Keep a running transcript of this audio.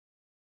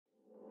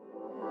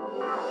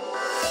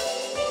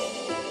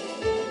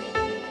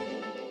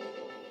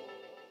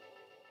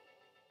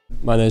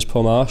my name is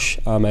Paul Marsh.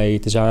 I'm a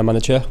design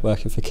manager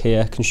working for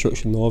Kia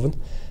Construction Northern.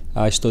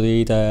 I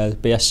studied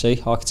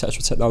BSc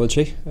Architectural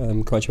Technology,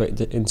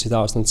 graduated in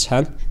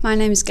 2010. My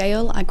name is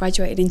Gail. I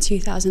graduated in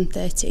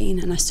 2013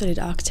 and I studied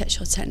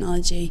Architectural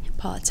Technology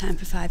part-time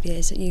for 5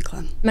 years at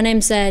UCLan. My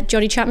name's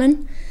Jodie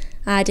Chapman.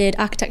 I did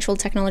Architectural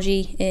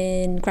Technology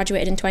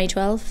graduated in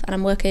 2012 and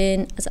I'm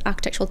working as an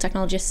Architectural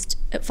Technologist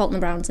at Falkner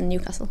Browns in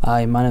Newcastle.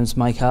 Hi, my name's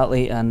Mike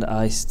Hartley and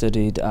I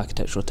studied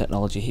Architectural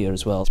Technology here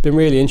as well. It's been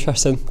really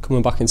interesting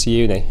coming back into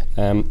uni.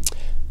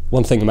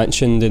 One thing I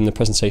mentioned in the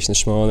presentation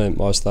this morning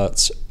was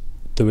that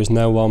there was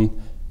no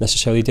one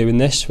necessarily doing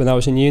this when I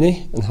was in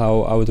uni, and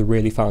how I would have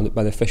really found it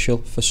beneficial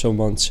for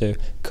someone to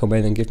come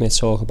in and give me a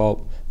talk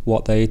about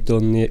what they'd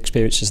done, the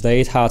experiences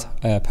they'd had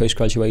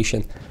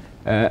post-graduation.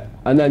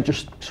 And then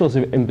just sort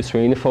of in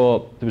between, I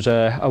thought there was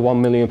a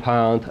 £1 million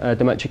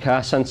dementia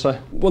care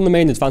centre. One of the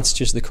main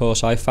advantages of the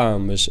course I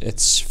found was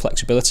its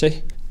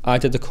flexibility. I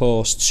did the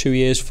course 2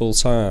 years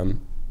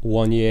full-time,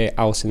 1 year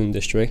out in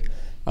industry,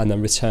 and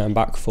then returned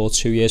back for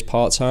 2 years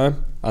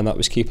part-time, and that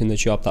was keeping the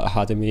job that I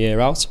had in the year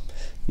out.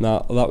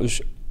 Now, that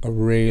was a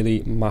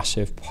really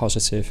massive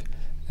positive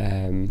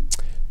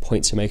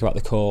point to make about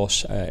the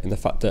course, in the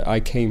fact that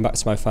I came back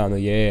to my final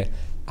year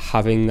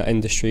having that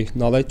industry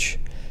knowledge.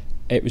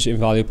 It was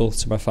invaluable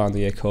to my final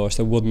year course.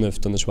 I wouldn't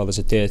have done as well as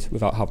I did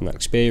without having that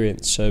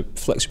experience. So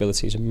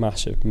flexibility is a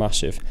massive,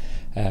 massive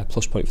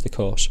plus point for the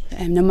course.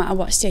 No matter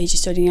what stage you're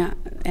studying at,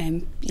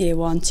 year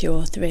 1, 2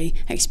 or 3,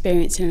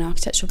 experience in an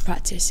architectural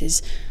practice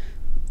is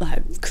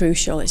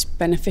crucial. It's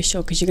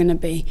beneficial because you're going to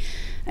be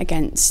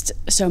against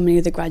so many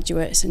other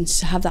graduates, and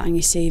to have that on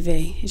your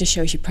CV, it just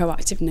shows your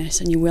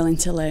proactiveness and you're willing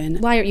to learn.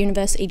 While you're at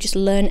university, just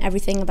learn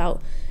everything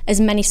about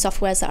as many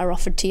softwares that are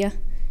offered to you,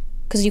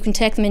 because you can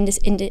take them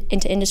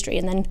into industry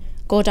and then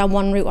go down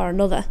one route or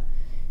another,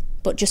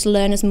 but just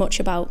learn as much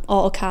about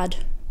AutoCAD,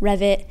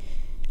 Revit,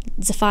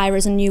 Zafira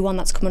is a new one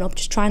that's coming up.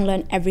 Just try and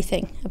learn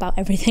everything about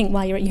everything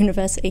while you're at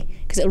university,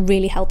 because it'll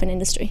really help in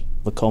industry.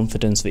 The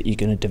confidence that you're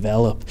going to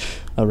develop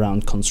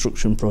around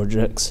construction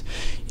projects,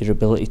 your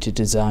ability to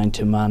design,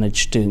 to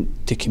manage,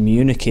 to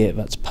communicate,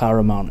 that's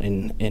paramount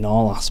in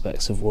all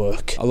aspects of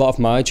work. A lot of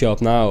my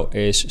job now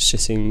is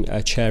sitting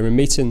chairing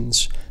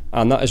meetings,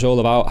 and that is all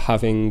about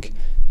having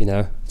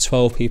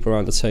 12 people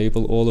around the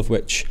table, all of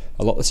which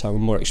a lot of the time are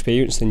more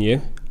experienced than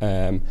you.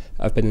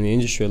 I've been in the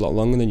industry a lot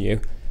longer than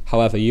you.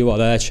 However, you are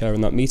there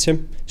chairing that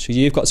meeting, so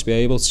you've got to be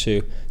able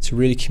to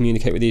really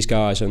communicate with these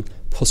guys and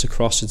put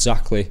across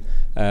exactly,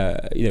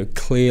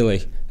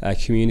 clearly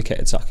communicate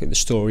exactly the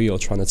story you're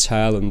trying to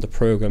tell and the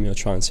program you're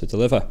trying to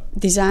deliver.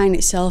 Design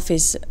itself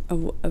is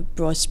a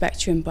broad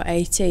spectrum, but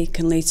AT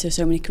can lead to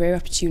so many career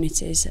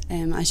opportunities. As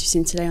you've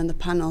seen today on the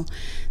panel,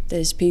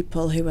 there's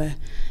people who are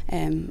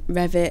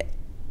Revit,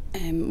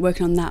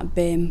 working on that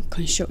BIM,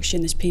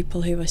 construction. There's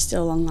people who are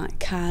still on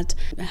CAD,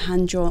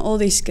 hand drawn. All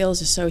these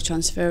skills are so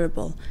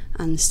transferable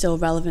and still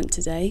relevant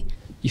today.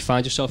 You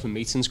find yourself in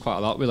meetings quite a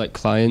lot with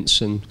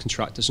clients and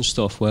contractors and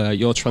stuff, where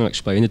you're trying to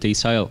explain the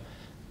detail,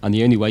 and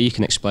the only way you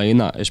can explain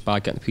that is by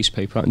getting a piece of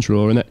paper out and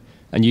drawing it.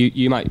 And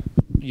you might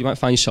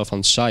find yourself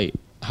on site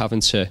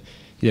having to,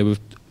 with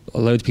a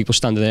load of people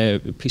standing there,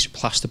 a piece of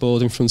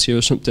plasterboard in front of you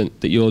or something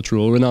that you're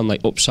drawing on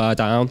upside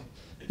down.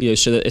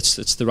 So that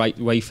it's the right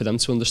way for them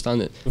to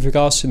understand it. With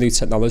regards to new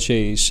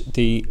technologies,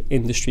 the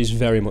industry is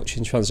very much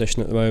in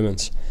transition at the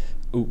moment.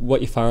 What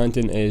you're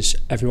finding is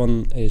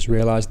everyone is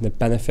realising the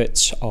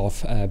benefits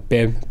of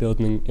BIM,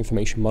 building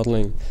information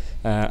modelling,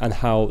 and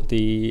how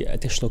the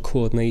additional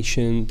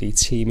coordination, the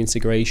team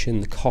integration,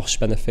 the cost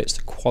benefits,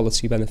 the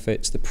quality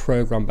benefits, the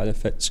programme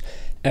benefits,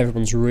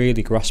 everyone's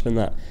really grasping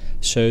that.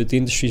 So the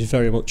industry is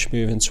very much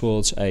moving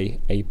towards a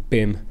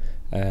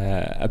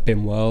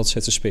BIM world, so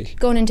to speak.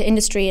 Going into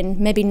industry and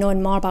maybe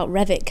knowing more about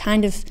Revit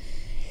kind of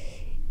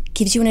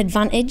gives you an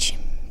advantage,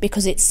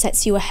 because it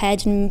sets you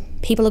ahead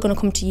and people are going to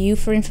come to you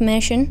for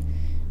information,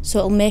 so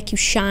it'll make you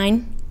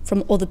shine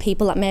from other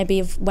people that maybe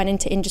have went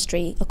into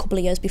industry a couple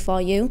of years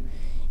before you.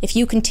 If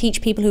you can teach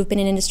people who've been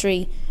in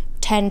industry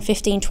 10,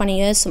 15, 20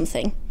 years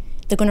something,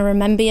 they're going to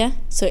remember you,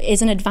 so it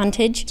is an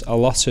advantage. A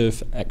lot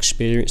of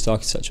experienced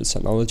architectural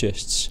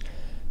technologists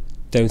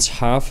don't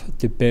have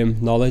the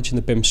BIM knowledge and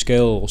the BIM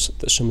skills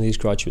that some of these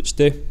graduates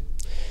do.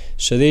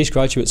 So these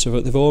graduates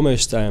they've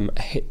almost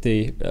hit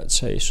the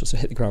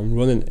ground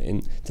running,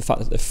 in the fact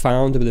that they've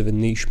found a bit of a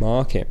niche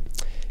market,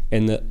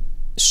 in that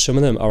some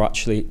of them are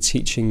actually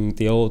teaching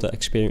the older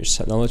experienced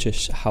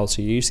technologists how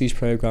to use these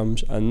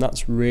programs, and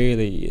it's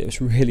really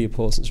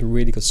important. It's a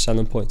really good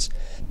selling point.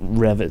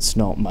 Revit's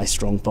not my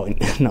strong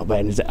point, not by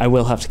any. I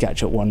will have to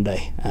catch up one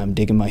day. I'm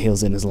digging my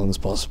heels in as long as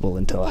possible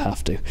until I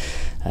have to.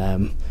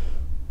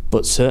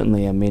 But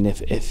certainly, I mean,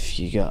 if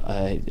you got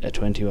a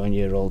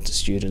 21-year-old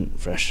student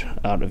fresh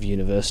out of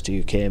university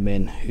who came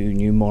in who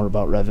knew more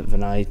about Revit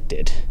than I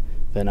did,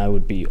 then I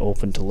would be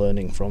open to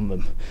learning from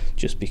them,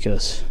 just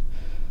because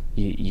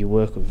you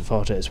work with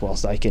Fortes,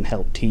 whilst I can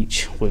help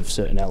teach with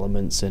certain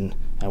elements and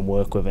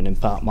work with and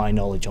impart my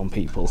knowledge on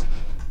people.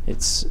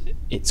 It's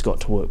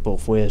got to work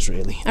both ways,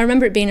 really. I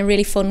remember it being a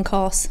really fun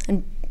course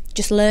and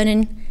just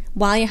learning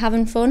while you're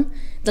having fun.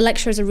 The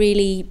lecturers are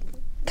really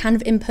kind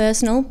of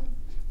impersonal,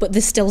 but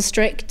they're still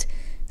strict,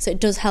 so it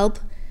does help.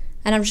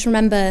 And I just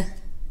remember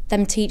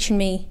them teaching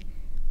me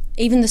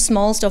even the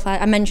small stuff.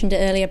 I mentioned it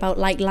earlier about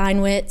like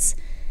line weights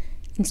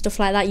and stuff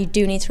like that. You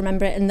do need to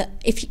remember it, and that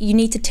if you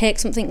need to take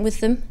something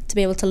with them to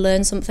be able to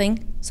learn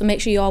something, so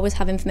make sure you always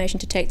have information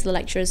to take to the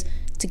lecturers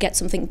to get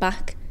something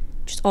back.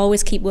 Just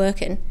always keep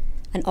working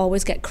and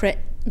always get crit.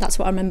 That's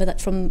what I remember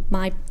that from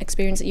my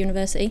experience at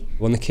university.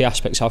 One of the key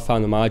aspects I've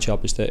found in my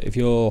job is that if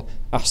you're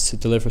asked to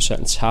deliver a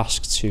certain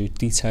task, to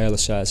detail a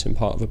certain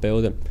part of a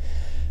building,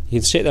 you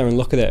can sit there and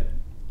look at it,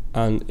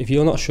 and if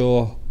you're not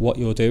sure what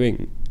you're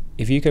doing,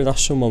 if you go and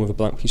ask someone with a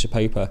blank piece of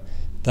paper,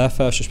 their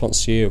first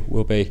response to you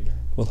will be,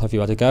 well, have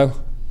you had a go?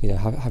 You know,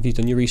 have you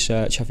done your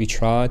research? Have you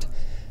tried?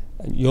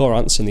 And your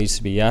answer needs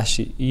to be yes.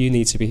 You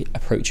need to be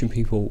approaching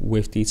people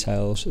with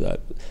details.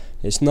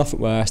 It's nothing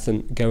worse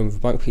than going with a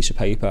blank piece of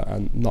paper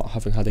and not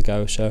having had a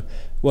go. So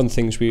one of the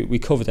things we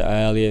covered it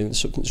earlier, and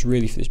something that's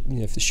really for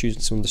the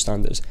students to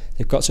understand, is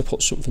they've got to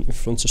put something in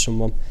front of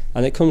someone,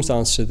 and it comes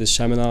down to the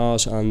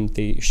seminars and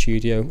the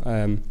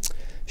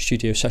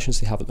studio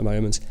sessions they have at the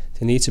moment.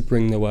 They need to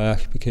bring their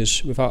work,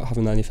 because without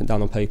having anything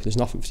down on paper, there's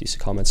nothing for you to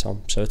comment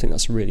on. So I think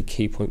that's a really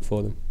key point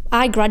for them.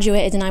 I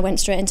graduated and I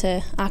went straight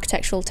into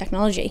architectural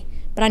technology,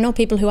 but I know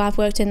people who I've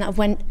worked in that have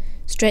went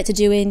straight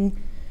to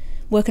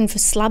working for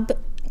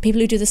people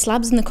who do the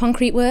slabs and the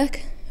concrete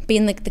work,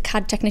 being the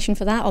CAD technician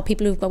for that, or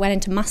people who went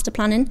into master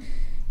planning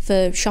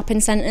for shopping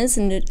centres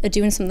and are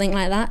doing something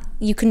like that.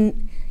 You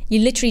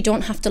literally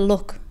don't have to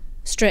look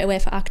straight away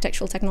for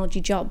architectural technology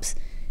jobs.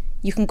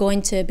 You can go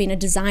into being a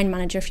design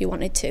manager if you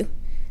wanted to,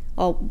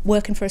 or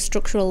working for a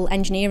structural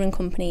engineering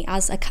company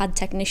as a CAD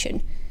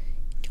technician.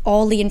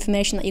 All the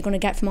information that you're going to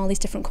get from all these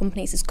different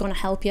companies is going to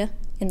help you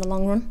in the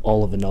long run.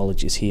 All of the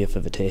knowledge is here for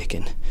the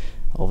taking.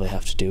 All they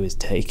have to do is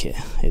take it.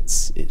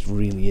 It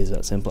really is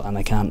that simple, and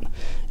I can't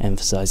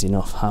emphasise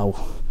enough how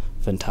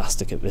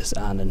fantastic at this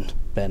Anne and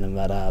Ben and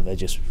Matt are. They're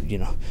just,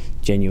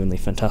 genuinely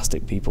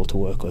fantastic people to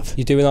work with.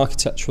 You do an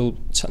architectural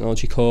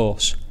technology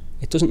course,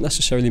 it doesn't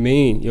necessarily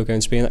mean you're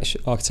going to be an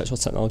architectural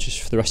technologist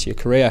for the rest of your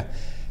career.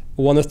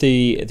 One of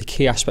the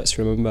key aspects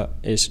to remember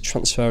is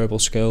transferable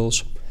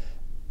skills.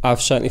 I've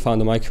certainly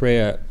found in my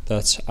career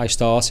that I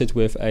started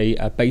with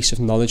a base of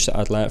knowledge that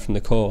I'd learnt from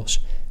the course,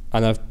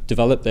 and I've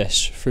developed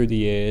this through the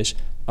years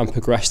and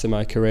progressed in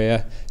my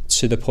career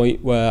to the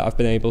point where I've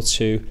been able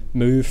to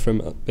move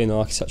from being an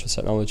architectural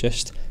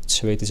technologist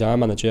to a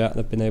design manager, and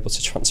I've been able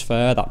to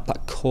transfer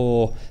that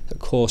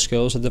core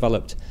skills I've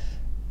developed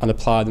and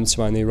apply them to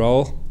my new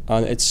role.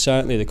 And it's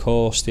certainly the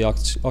course, the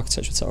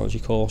architectural technology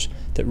course,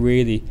 that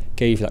really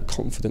gave that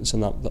confidence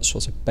and that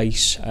sort of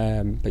base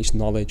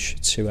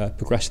knowledge to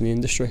progress in the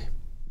industry.